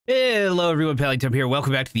Hello everyone, MFPallytime here.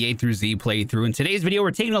 Welcome back to the A through Z playthrough. In today's video,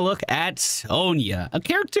 we're taking a look at Sonya, a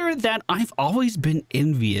character that I've always been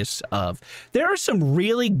envious of. There are some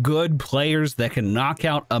really good players that can knock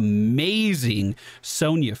out amazing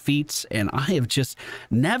Sonya feats, and I have just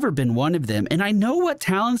never been one of them. And I know what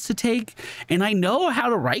talents to take, and I know how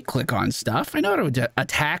to right-click on stuff. I know how to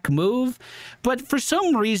attack, move, but for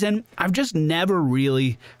some reason, I've just never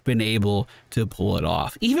really been able to pull it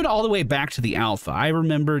off. Even all the way back to the alpha, I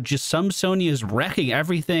remember just some Sonyas wrecking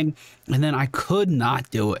everything, and then I could not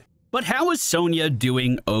do it. But how is Sonya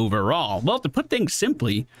doing overall? Well, to put things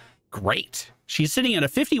simply, great. She's sitting at a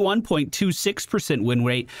 51.26% win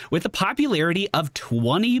rate with a popularity of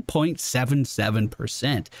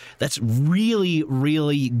 20.77%. That's really,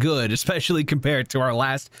 really good, especially compared to our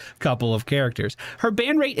last couple of characters. Her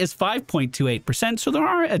ban rate is 5.28%, so there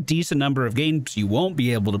are a decent number of games you won't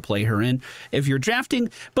be able to play her in if you're drafting,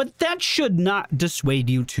 but that should not dissuade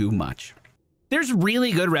you too much. There's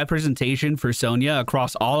really good representation for Sonya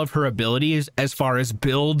across all of her abilities as far as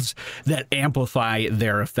builds that amplify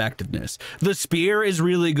their effectiveness. The spear is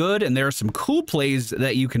really good, and there are some cool plays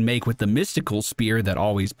that you can make with the mystical spear that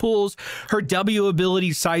always pulls. Her W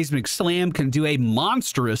ability, Seismic Slam, can do a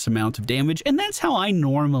monstrous amount of damage, and that's how I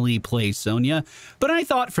normally play Sonya. But I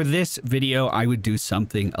thought for this video I would do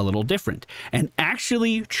something a little different and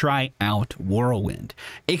actually try out Whirlwind.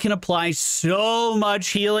 It can apply so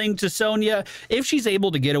much healing to Sonya if she's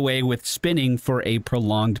able to get away with spinning for a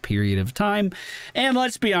prolonged period of time. And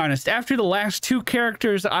let's be honest, after the last two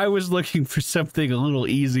characters, I was looking for something a little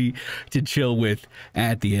easy to chill with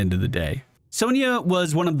at the end of the day. Sonya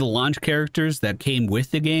was one of the launch characters that came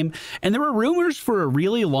with the game, and there were rumors for a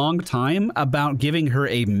really long time about giving her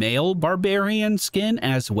a male barbarian skin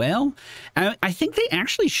as well. I think they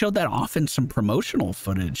actually showed that off in some promotional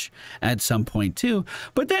footage at some point too,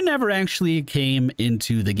 but that never actually came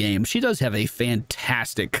into the game. She does have a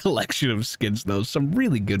fantastic collection of skins though, some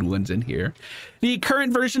really good ones in here. The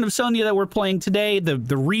current version of Sonya that we're playing today, the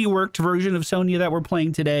reworked version of Sonya that we're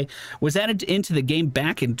playing today, was added into the game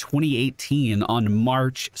back in 2018. On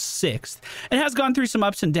March 6th. It has gone through some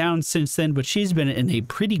ups and downs since then, but she's been in a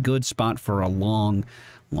pretty good spot for a long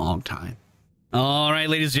time. All right,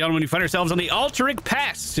 ladies and gentlemen, we find ourselves on the Altaric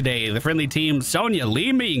Pass today. The friendly team, Sonya,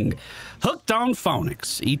 Li Ming, Hooked on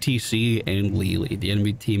Phonics, ETC, and Lily. The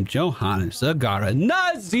enemy team, Johannes, Agara,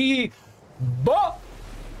 Nazi,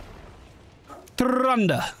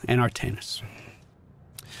 Trunda, and Artanis.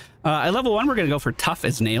 At level 1, we're going to go for Tough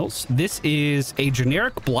as Nails. This is a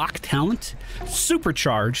generic block talent,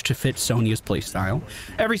 supercharged to fit Sonya's playstyle.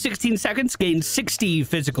 Every 16 seconds, gain 60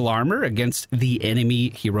 physical armor against the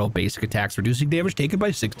enemy hero basic attacks, reducing damage taken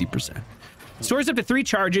by 60%. Stores up to 3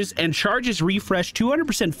 charges, and charges refresh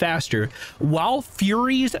 200% faster while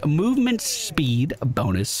Fury's movement speed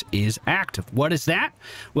bonus is active. What is that?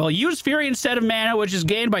 Well, use Fury instead of mana, which is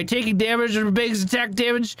gained by taking damage or base attack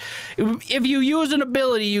damage. If you use an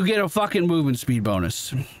ability, you get a fucking movement speed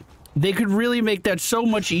bonus. They could really make that so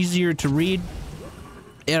much easier to read,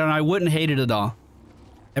 and I wouldn't hate it at all.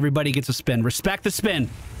 Everybody gets a spin. Respect the spin.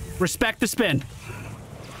 Respect the spin.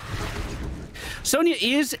 Sonya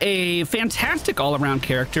is a fantastic all-around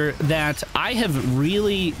character that I have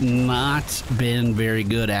really not been very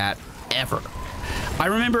good at, ever. I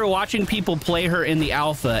remember watching people play her in the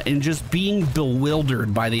alpha and just being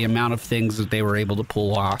bewildered by the amount of things that they were able to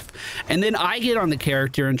pull off. And then I get on the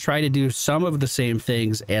character and try to do some of the same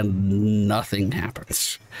things and nothing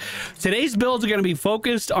happens. Today's builds are going to be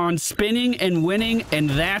focused on spinning and winning, and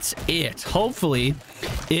that's it. Hopefully,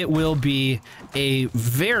 it will be a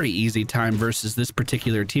very easy time versus this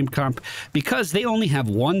particular team comp because they only have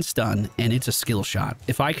one stun and it's a skill shot.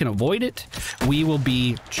 If I can avoid it, we will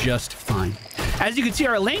be just fine. As you can see,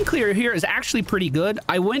 our lane clear here is actually pretty good.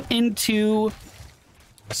 I went into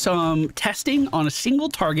some testing on a single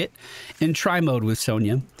target in try mode with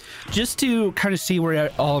Sonya just to kind of see where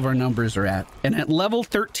all of our numbers are at. And at level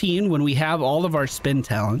 13, when we have all of our spin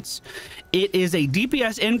talents, it is a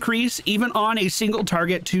DPS increase even on a single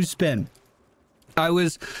target to spin. I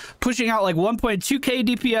was pushing out like 1.2k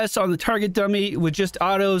DPS on the target dummy with just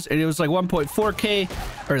autos, and it was like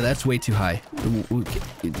 1.4k, or that's way too high.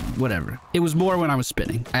 Whatever. It was more when I was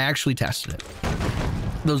spinning. I actually tested it.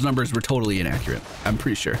 Those numbers were totally inaccurate, I'm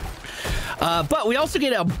pretty sure. But we also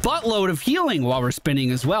get a buttload of healing while we're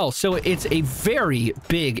spinning as well. So it's a very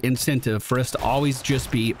big incentive for us to always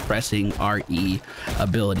just be pressing our E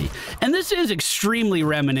ability. And this is extremely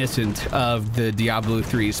reminiscent of the Diablo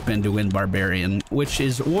 3 spin to win Barbarian, which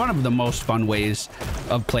is one of the most fun ways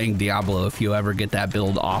of playing Diablo. If you ever get that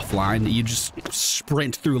build offline, you just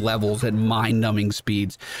sprint through levels at mind-numbing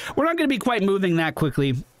speeds. We're not going to be quite moving that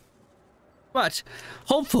quickly. But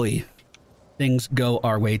hopefully things go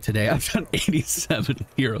our way today. I've done 87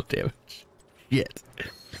 hero damage. Shit.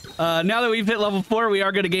 Now that we've hit level 4, we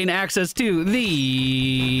are going to gain access to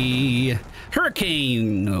the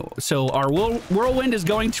Hurricane. So our Whirlwind is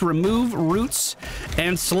going to remove roots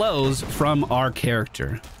and slows from our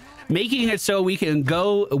character, making it so we can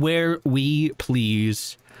go where we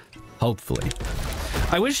please, hopefully.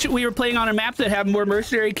 I wish we were playing on a map that had more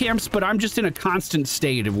mercenary camps, but I'm just in a constant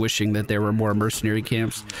state of wishing that there were more mercenary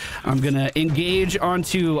camps. I'm going to engage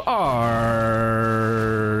onto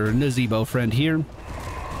our Nazebo friend here.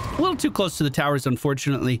 A little too close to the towers,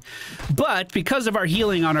 unfortunately, but because of our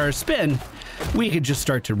healing on our spin, we could just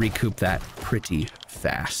start to recoup that pretty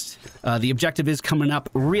fast. The objective is coming up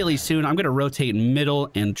really soon. I'm going to rotate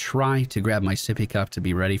middle and try to grab my sippy cup to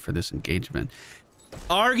be ready for this engagement.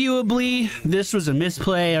 Arguably, this was a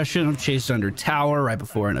misplay. I shouldn't have chased under tower right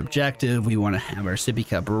before an objective. We want to have our sippy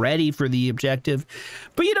cup ready for the objective,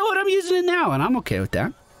 but you know what? I'm using it now, and I'm okay with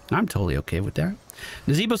that. I'm totally okay with that.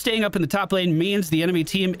 Nazebo staying up in the top lane means the enemy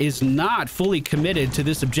team is not fully committed to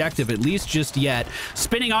this objective, at least just yet.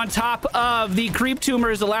 Spinning on top of the creep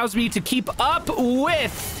tumors allows me to keep up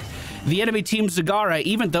with the enemy team Zagara,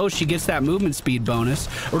 even though she gets that movement speed bonus.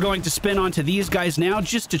 We're going to spin onto these guys now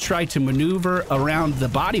just to try to maneuver around the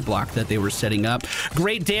body block that they were setting up.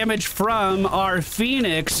 Great damage from our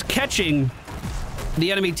Phoenix catching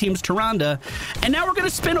the enemy team's Tyrande. And now we're going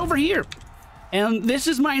to spin over here. And this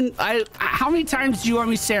is my, how many times do you want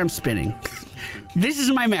me to say I'm spinning? This is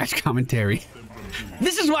my match commentary.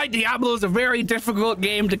 This is why Diablo is a very difficult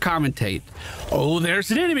game to commentate. Oh, there's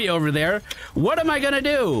an enemy over there. What am I gonna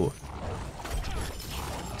do?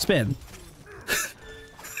 Spin.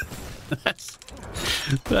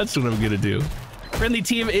 That's what I'm gonna do. Friendly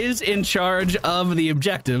team is in charge of the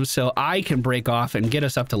objective, so I can break off and get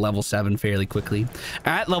us up to level 7 fairly quickly.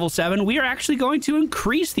 At level 7, we are actually going to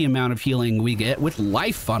increase the amount of healing we get with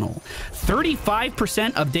Life Funnel.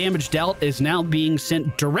 35% of damage dealt is now being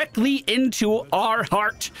sent directly into our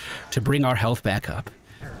heart to bring our health back up.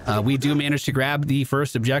 We do manage to grab the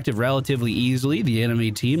first objective relatively easily. The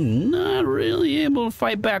enemy team not really able to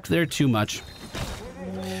fight back there too much.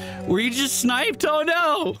 Were you just sniped? Oh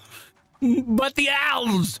no! But the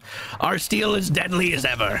owls are still as deadly as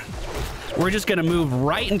ever. We're just gonna move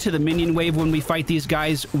right into the minion wave when we fight these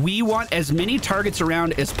guys. We want as many targets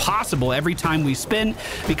around as possible every time we spin,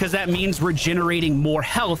 because that means we're generating more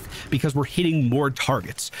health because we're hitting more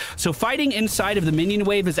targets. So fighting inside of the minion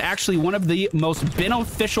wave is actually one of the most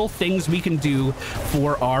beneficial things we can do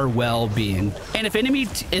for our well-being. And if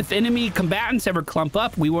enemy combatants ever clump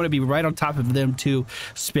up, we want to be right on top of them too,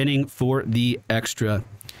 spinning for the extra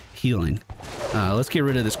healing. Let's get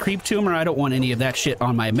rid of this creep tumor. I don't want any of that shit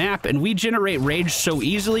on my map. And we generate rage so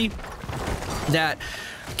easily that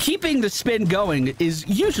keeping the spin going is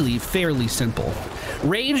usually fairly simple.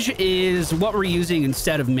 Rage is what we're using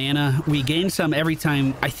instead of mana. We gain some every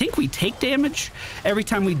time I think we take damage, every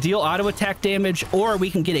time we deal auto attack damage, or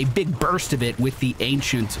we can get a big burst of it with the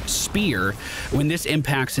ancient spear when this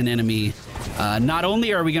impacts an enemy. Not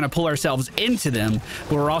only are we going to pull ourselves into them,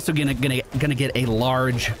 but we're also gonna get a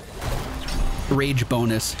large rage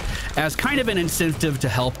bonus as kind of an incentive to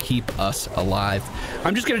help keep us alive.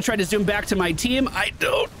 I'm just gonna try to zoom back to my team. I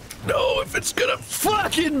don't know if it's gonna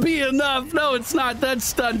fucking be enough. No, it's not. That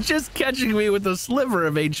stun just catching me with a sliver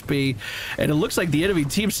of HP, and it looks like the enemy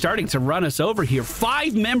team's starting to run us over here.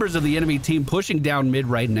 5 members of the enemy team pushing down mid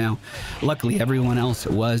right now. Luckily, everyone else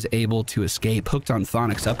was able to escape. Hooked on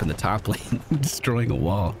Thonix up in the top lane, destroying a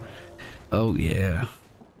wall. Oh yeah.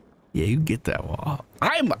 Yeah, you get that wall.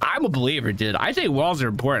 I'm a believer, dude. I think walls are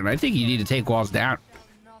important. I think you need to take walls down.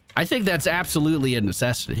 I think that's absolutely a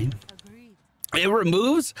necessity. It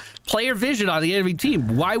removes player vision on the enemy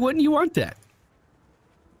team. Why wouldn't you want that?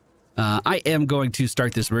 I am going to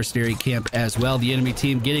start this mercenary camp as well. The enemy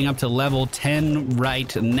team getting up to level 10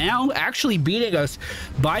 right now, actually beating us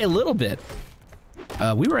by a little bit.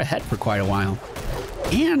 We were ahead for quite a while.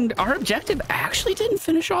 And our objective actually didn't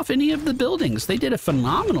finish off any of the buildings. They did a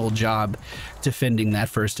phenomenal job defending that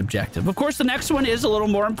first objective. Of course, the next one is a little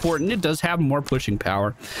more important. It does have more pushing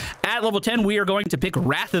power. At level 10, we are going to pick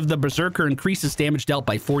Wrath of the Berserker. Increases damage dealt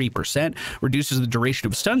by 40%. Reduces the duration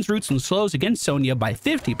of stuns, roots, and slows against Sonya by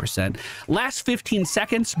 50%. Lasts 15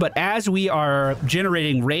 seconds, but as we are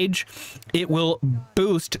generating rage, it will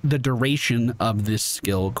boost the duration of this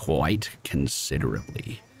skill quite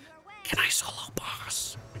considerably. Can I solo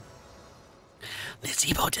boss?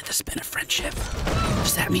 Nazebo did the spin of friendship.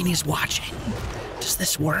 Does that mean he's watching? Does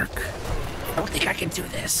this work? I don't think I can do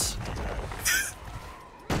this.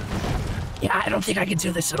 Yeah, I don't think I can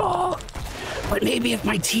do this at all. But maybe if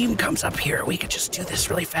my team comes up here, we could just do this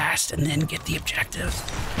really fast and then get the objectives.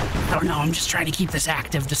 I don't know. I'm just trying to keep this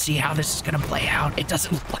active to see how this is going to play out. It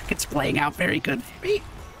doesn't look like it's playing out very good for me.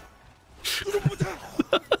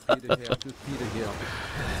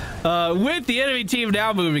 With the enemy team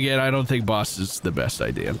now moving in, I don't think boss is the best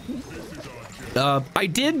idea. I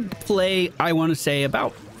did play, I want to say,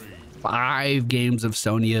 about 5 games of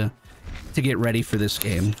Sonya to get ready for this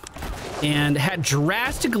game, and had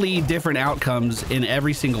drastically different outcomes in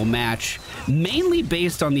every single match, mainly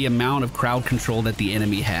based on the amount of crowd control that the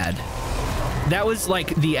enemy had. That was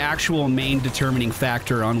like the actual main determining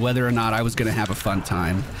factor on whether or not I was going to have a fun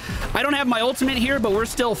time. I don't have my ultimate here, but we're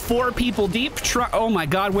still 4 people deep. Oh my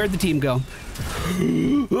God, where'd the team go?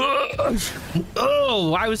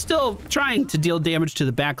 Oh, I was still trying to deal damage to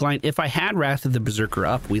the backline. If I had Wrath of the Berserker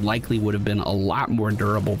up, we likely would have been a lot more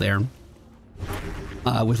durable there.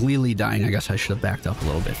 With Lily dying, I guess I should have backed up a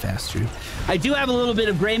little bit faster. I do have a little bit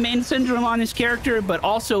of gray mane syndrome on this character, but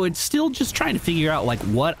also it's still just trying to figure out like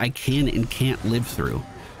what I can and can't live through,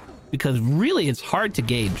 because really it's hard to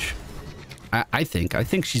gauge. I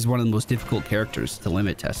think she's one of the most difficult characters to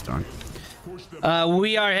limit test on.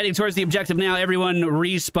 We are heading towards the objective now. Everyone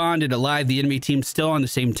respawned alive. The enemy team still on the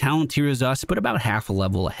same talent tier as us, but about half a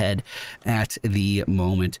level ahead at the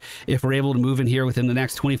moment. If we're able to move in here within the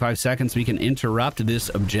next 25 seconds, we can interrupt this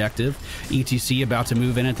objective. ETC about to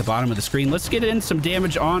move in at the bottom of the screen. Let's get in some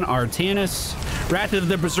damage on our Tannis. Wrath of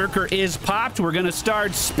the Berserker is popped. We're going to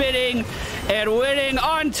start spitting and winning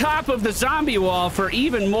on top of the zombie wall for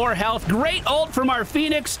even more health. Great ult from our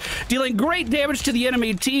Phoenix, dealing great damage to the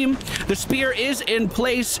enemy team. The spear is in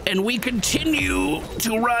place, and we continue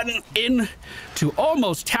to run in to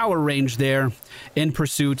almost tower range there in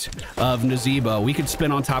pursuit of Nazeebo. We could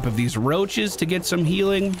spin on top of these roaches to get some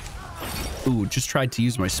healing. Ooh, just tried to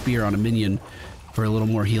use my spear on a minion for a little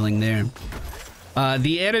more healing there.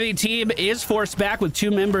 The enemy team is forced back with 2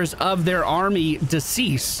 members of their army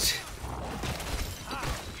deceased.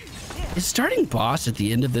 Is starting boss at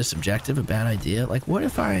the end of this objective a bad idea? Like, what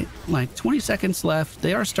if I, like, 20 seconds left,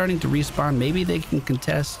 they are starting to respawn, maybe they can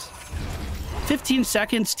contest. 15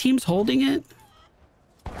 seconds, team's holding it.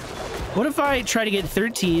 What if I try to get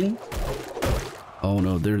 13? Oh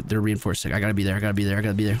no, they're reinforcing. I gotta be there, I gotta be there, I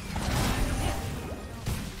gotta be there.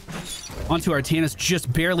 Onto Artanis,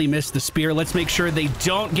 just barely missed the spear. Let's make sure they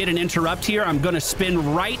don't get an interrupt here. I'm gonna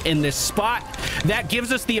spin right in this spot. That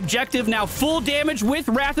gives us the objective. Now full damage with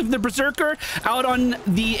Wrath of the Berserker out on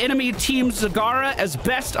the enemy team Zagara as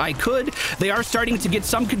best I could. They are starting to get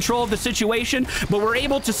some control of the situation, but we're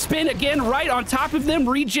able to spin again right on top of them,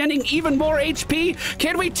 regenning even more HP.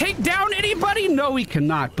 Can we take down anybody? No, we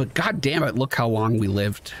cannot, but god damn it, look how long we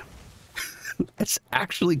lived. That's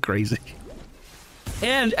actually crazy.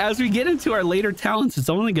 And as we get into our later talents, it's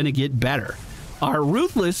only going to get better. Our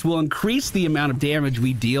Ruthless will increase the amount of damage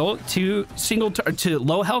we deal to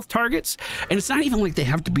low health targets. And it's not even like they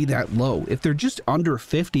have to be that low. If they're just under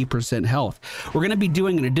 50% health, we're going to be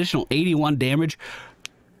doing an additional 81 damage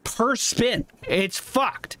per spin. It's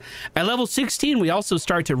fucked. At level 16, we also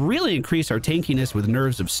start to really increase our tankiness with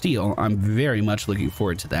Nerves of Steel. I'm very much looking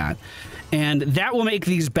forward to that. And that will make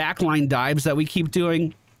these backline dives that we keep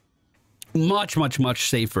doing much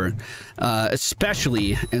safer,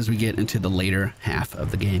 especially as we get into the later half of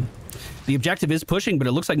the game. The objective is pushing, but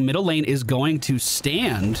it looks like middle lane is going to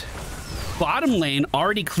stand. Bottom lane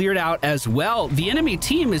already cleared out as well. The enemy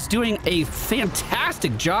team is doing a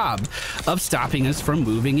fantastic job of stopping us from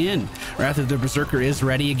moving in. Wrath of the Berserker is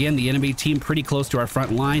ready again. The enemy team pretty close to our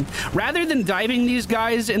front line. Rather than diving these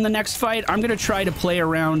guys in the next fight, I'm going to try to play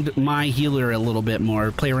around my healer a little bit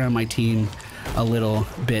more, play around my team a little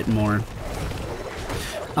bit more.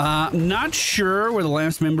 Not sure where the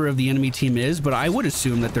last member of the enemy team is, but I would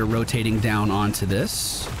assume that they're rotating down onto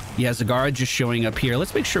this. Yeah, Zagara just showing up here.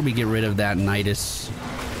 Let's make sure we get rid of that Nidus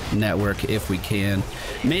network if we can.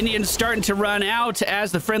 Minions starting to run out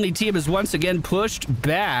as the friendly team is once again pushed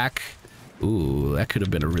back. Ooh, that could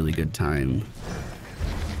have been a really good time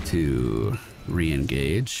to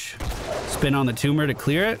re-engage. Spin on the tumor to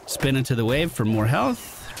clear it. Spin into the wave for more health.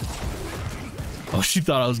 Oh, she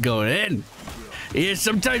thought I was going in. Yeah,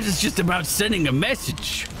 sometimes it's just about sending a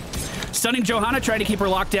message. Stunning Johanna, trying to keep her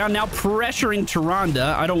locked down. Now pressuring Tyrande.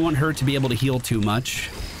 I don't want her to be able to heal too much.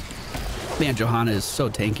 Man, Johanna is so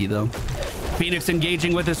tanky, though. Phoenix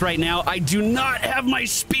engaging with us right now. I do not have my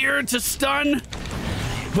spear to stun.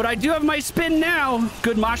 But I do have my spin now.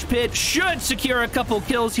 Good mosh pit. Should secure a couple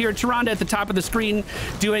kills here. Tyrande at the top of the screen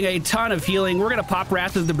doing a ton of healing. We're going to pop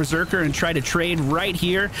Wrath of the Berserker and try to trade right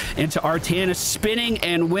here into Artanis. Spinning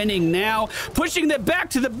and winning now. Pushing them back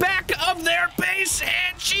to the back of their base.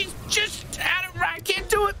 And she's just out of right. Can't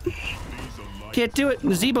do it. Can't do it.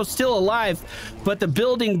 Nazebo's still alive. But the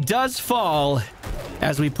building does fall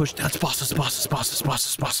as we push. Let's boss.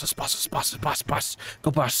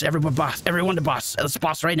 Go boss. Everyone boss. Everyone to boss. Let's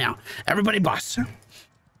boss right now. Everybody boss.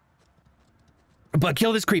 But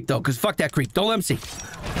kill this creep, though, because fuck that creep. Don't let him see.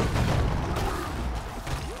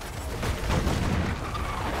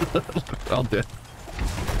 I'll do it.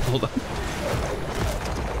 Hold on.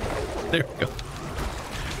 There we go.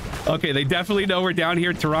 Okay, they definitely know we're down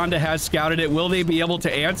here. Tyrande has scouted it. Will they be able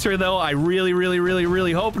to answer, though? I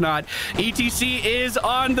really hope not. ETC is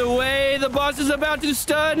on the way. The boss is about to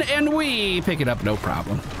stun, and we pick it up, no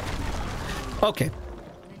problem. Okay.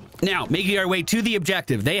 Now, making our way to the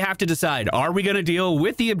objective, they have to decide, are we going to deal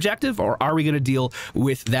with the objective or are we going to deal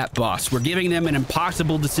with that boss? We're giving them an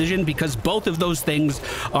impossible decision because both of those things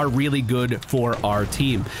are really good for our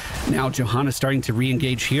team. Now, Johanna's starting to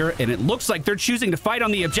re-engage here, and it looks like they're choosing to fight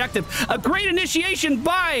on the objective. A great initiation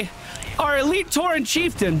by our elite Tauren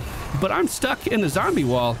chieftain, but I'm stuck in the zombie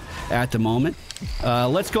wall at the moment.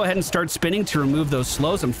 Let's go ahead and start spinning to remove those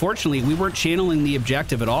slows. Unfortunately, we weren't channeling the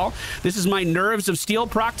objective at all. This is my Nerves of Steel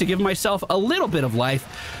proc to give myself a little bit of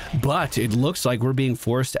life, but it looks like we're being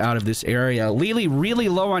forced out of this area. Lily really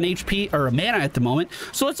low on HP or mana at the moment,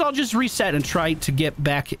 so let's all just reset and try to get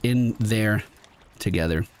back in there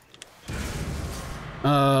together.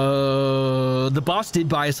 The boss did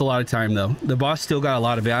buy us a lot of time, though. The boss still got a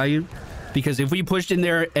lot of value. Because if we pushed in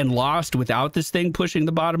there and lost without this thing pushing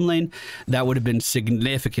the bottom lane, that would have been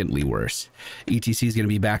significantly worse. ETC is going to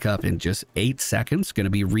be back up in just 8 seconds. Going to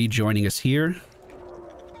be rejoining us here.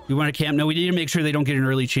 We want to camp. No, we need to make sure they don't get an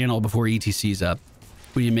early channel before ETC's up.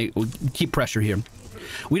 We need to keep pressure here.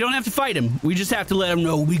 We don't have to fight him. We just have to let him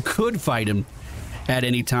know we could fight him at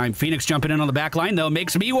any time. Phoenix jumping in on the back line, though,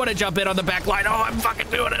 makes me want to jump in on the back line. Oh, I'm fucking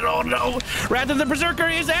doing it. Oh, no. Wrath of the Berserker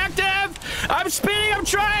is active. I'm spinning. I'm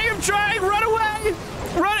trying. Run away.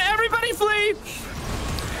 Run. Everybody flee.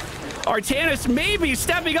 Artanis may be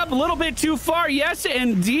stepping up a little bit too far. Yes,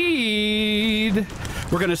 indeed.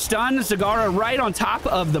 We're going to stun Zagara right on top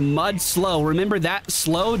of the mud slow. Remember, that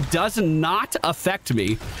slow does not affect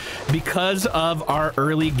me because of our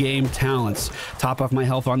early game talents. Top off my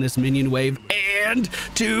health on this minion wave. And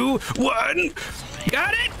 2, 1.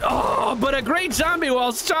 Got it. Oh, but a great zombie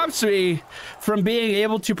wall stops me from being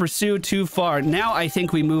able to pursue too far. Now I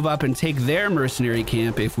think we move up and take their mercenary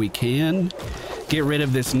camp if we can. Get rid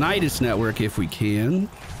of this Nidus network if we can.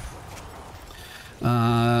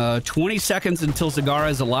 20 seconds until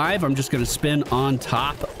Zagara is alive. I'm just going to spin on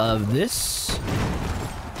top of this.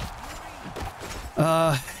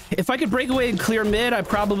 If I could break away and clear mid, I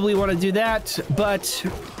probably want to do that, but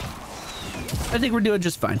I think we're doing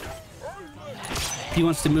just fine. If he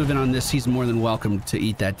wants to move in on this, he's more than welcome to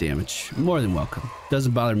eat that damage. More than welcome.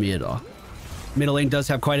 Doesn't bother me at all. Middle lane does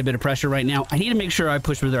have quite a bit of pressure right now. I need to make sure I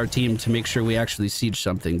push with our team to make sure we actually siege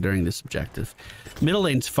something during this objective. Middle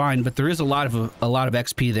lane's fine, but there is a lot of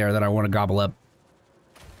XP there that I want to gobble up.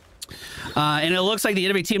 And it looks like the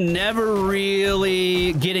enemy team never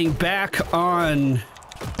really getting back on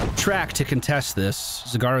track to contest this.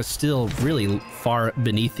 Zagara is still really far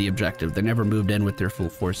beneath the objective. They never moved in with their full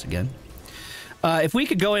force again. If we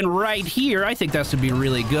could go in right here, I think this would be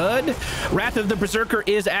really good. Wrath of the Berserker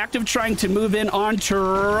is active, trying to move in on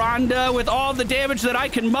Tyrande with all the damage that I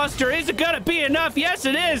can muster. Is it going to be enough? Yes,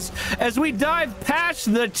 it is, as we dive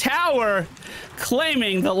past the tower,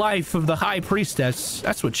 claiming the life of the High Priestess.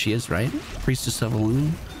 That's what she is, right? Priestess of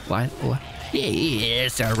Illumination. What?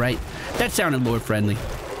 Yes, all right. That sounded more friendly.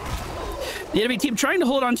 The enemy team trying to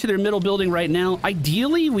hold on to their middle building right now.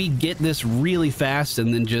 Ideally, we get this really fast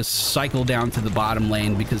and then just cycle down to the bottom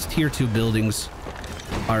lane because tier 2 buildings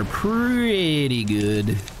are pretty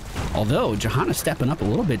good. Although, Johanna stepping up a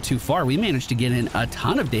little bit too far. We managed to get in a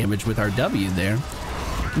ton of damage with our W there.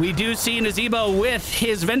 We do see Nazebo with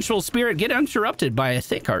his Vengeful Spirit get interrupted by, I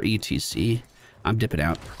think, our ETC. I'm dipping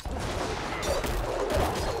out.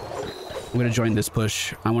 I'm going to join this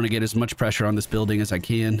push. I want to get as much pressure on this building as I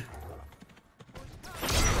can.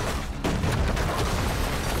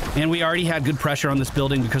 And we already had good pressure on this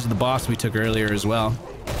building because of the boss we took earlier as well.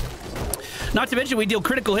 Not to mention we deal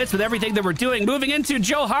critical hits with everything that we're doing. Moving into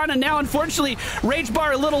Johanna now, unfortunately. Rage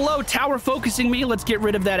bar a little low. Tower focusing me. Let's get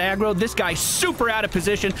rid of that aggro. This guy's super out of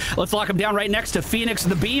position. Let's lock him down right next to Phoenix.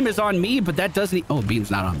 The beam is on me, but that doesn't... Oh,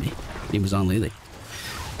 beam's not on me. Beam is on Lily.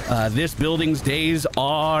 This building's days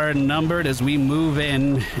are numbered as we move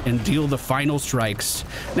in and deal the final strikes.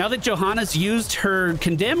 Now that Johanna's used her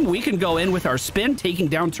condemn, we can go in with our spin, taking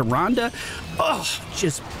down Tyrande. Oh,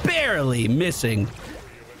 just barely missing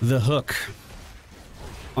the hook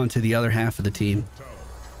onto the other half of the team.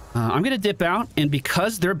 I'm going to dip out, and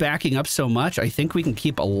because they're backing up so much, I think we can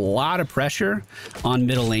keep a lot of pressure on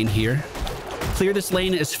middle lane here. Clear this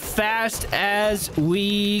lane as fast as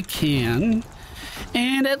we can.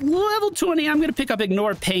 And at level 20, I'm going to pick up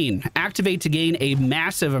Ignore Pain. Activate to gain a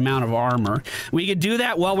massive amount of armor. We could do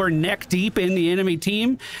that while we're neck deep in the enemy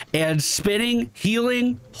team and spinning,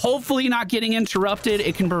 healing, hopefully not getting interrupted.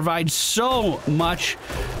 It can provide so much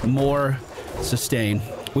more sustain.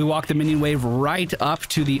 We walk the minion wave right up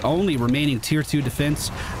to the only remaining tier 2 defense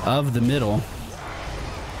of the middle.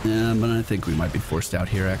 But I think we might be forced out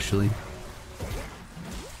here, actually.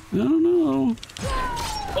 I don't know.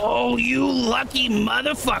 Oh, you lucky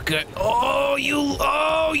motherfucker. Oh, you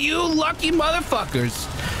lucky motherfuckers.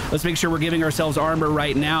 Let's make sure we're giving ourselves armor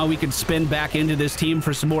right now. We can spin back into this team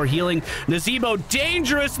for some more healing. Nazebo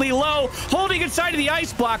dangerously low, holding inside of the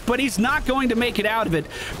ice block, but he's not going to make it out of it.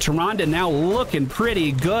 Tyrande now looking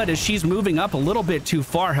pretty good as she's moving up a little bit too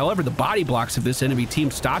far. However, the body blocks of this enemy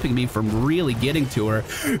team stopping me from really getting to her.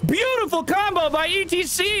 Beautiful combo by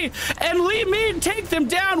ETC, and Lee Mead take them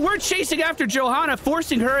down. We're chasing after Johanna,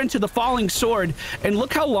 forcing her into the falling sword. And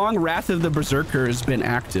look how long Wrath of the Berserker has been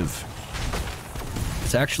active.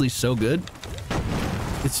 It's actually so good.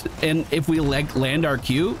 And if we land our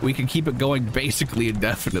Q, we can keep it going basically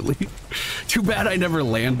indefinitely. Too bad I never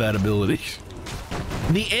land that ability.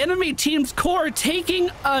 The enemy team's core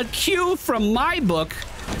taking a Q from my book,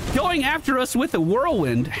 going after us with a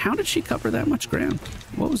whirlwind. How did she cover that much ground?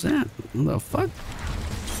 What was that? What the fuck?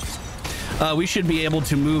 We should be able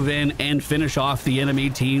to move in and finish off the enemy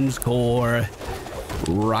team's core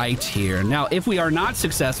right here. Now, if we are not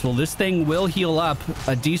successful, this thing will heal up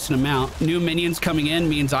a decent amount. New minions coming in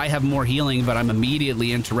means I have more healing, but I'm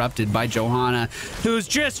immediately interrupted by Johanna, who's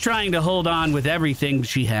just trying to hold on with everything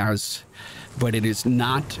she has. But it is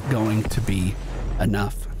not going to be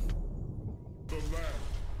enough. The land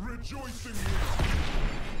rejoicing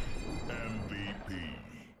MVP.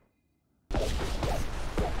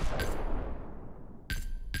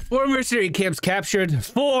 4 mercenary camps captured,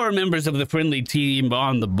 4 members of the friendly team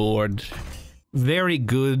on the board. Very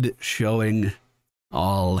good showing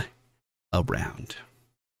all around.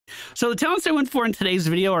 So the talents I went for in today's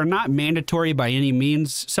video are not mandatory by any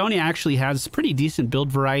means. Sonya actually has pretty decent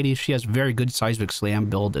build variety. She has very good seismic slam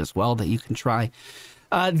build as well that you can try.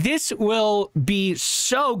 This will be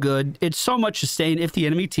so good. It's so much sustain if the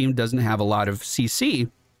enemy team doesn't have a lot of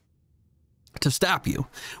CC to stop you.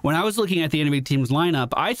 When I was looking at the enemy team's lineup,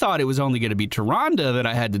 I thought it was only going to be Tyrande that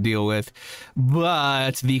I had to deal with,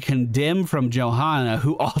 but the condemn from Johanna,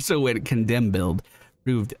 who also went condemn build,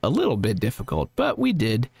 proved a little bit difficult, but we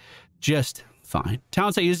did just fine.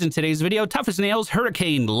 Talents I used in today's video: Tough as Nails,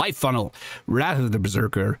 Hurricane, Life Funnel, Wrath of the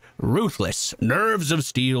Berserker, Ruthless, Nerves of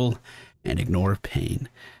Steel, and Ignore Pain.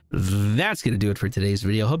 That's going to do it for today's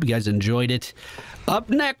video. Hope you guys enjoyed it. Up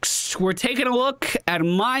next, we're taking a look at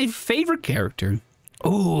my favorite character.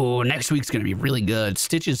 Oh, next week's going to be really good.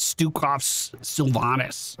 Stitches Stukov's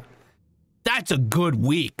Sylvanas. That's a good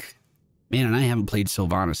week. Man, and I haven't played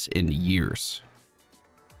Sylvanas in years.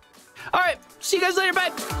 All right, see you guys later. Bye.